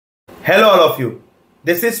Hello all of you.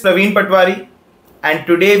 This is Praveen Patwari and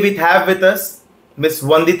today we have with us Miss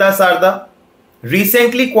Vandita Sarda,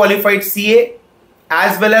 recently qualified CA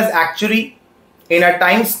as well as Actuary in a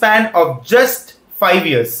time span of just 5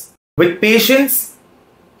 years. With patience,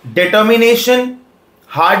 determination,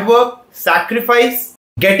 hard work, sacrifice,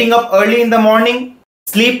 getting up early in the morning,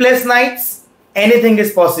 sleepless nights, anything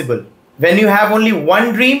is possible. When you have only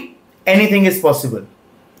one dream, anything is possible.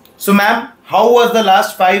 So ma'am, how was the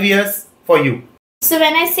last 5 years for you? So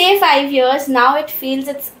when I say 5 years, now it feels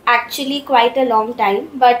it's actually quite a long time.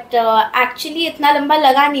 But actually इतना लंबा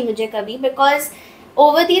लगा नहीं मुझे कभी, because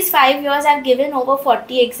over these 5 years I've given over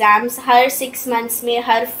 40 exams. Her 6 months में,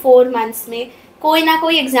 हर 4 months में कोई ना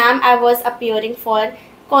कोई exam I was appearing for.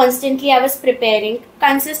 Constantly I was preparing.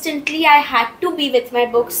 Consistently I had to be with my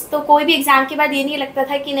books. तो कोई भी exam के बाद ये नहीं लगता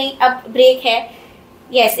था कि नहीं अब break है.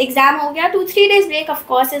 Yes, exam हो गया, 2-3 days break of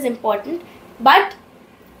course is important. But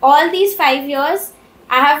all these 5 years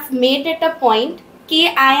I have made it a point कि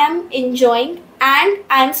I am enjoying and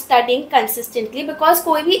I am studying consistently, because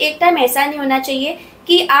कोई भी एक टाइम ऐसा नहीं होना चाहिए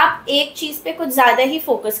कि आप एक चीज़ पे कुछ ज़्यादा ही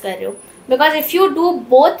फोकस कर रहे हो. Because if you do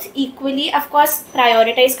both equally, of course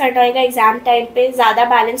prioritize करना होगा exam time पे, ज़्यादा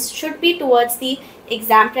balance should be towards the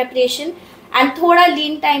exam preparation, and थोड़ा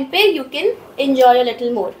lean time पे you can enjoy a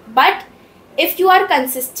little more. But if you are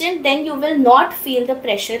consistent, then you will not feel the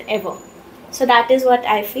pressure ever. So that is what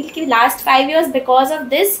I feel. कि last 5 years because of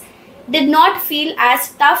this did not feel as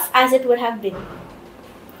tough as it would have been.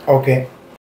 Okay.